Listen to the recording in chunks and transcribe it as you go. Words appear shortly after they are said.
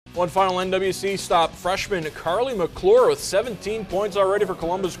One final NWC stop, freshman Carly McClure with 17 points already for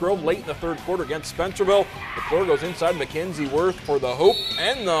Columbus Grove late in the third quarter against Spencerville. McClure goes inside Mackenzie Worth for the hope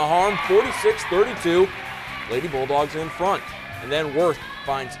and the harm, 46-32. Lady Bulldogs in front. And then Worth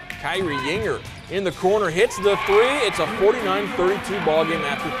finds Kyrie Yinger in the corner, hits the three. It's a 49-32 ball game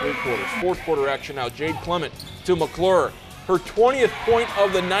after 3 quarters. Fourth quarter action now. Jade Clement to McClure. Her 20th point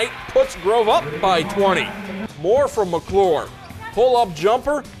of the night puts Grove up by 20. More from McClure. Pull-up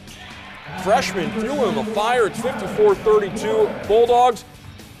jumper. Freshman fueling the fire. It's 54-32 Bulldogs.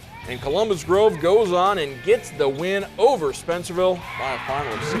 And Columbus Grove goes on and gets the win over Spencerville by a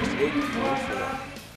final of 68-24.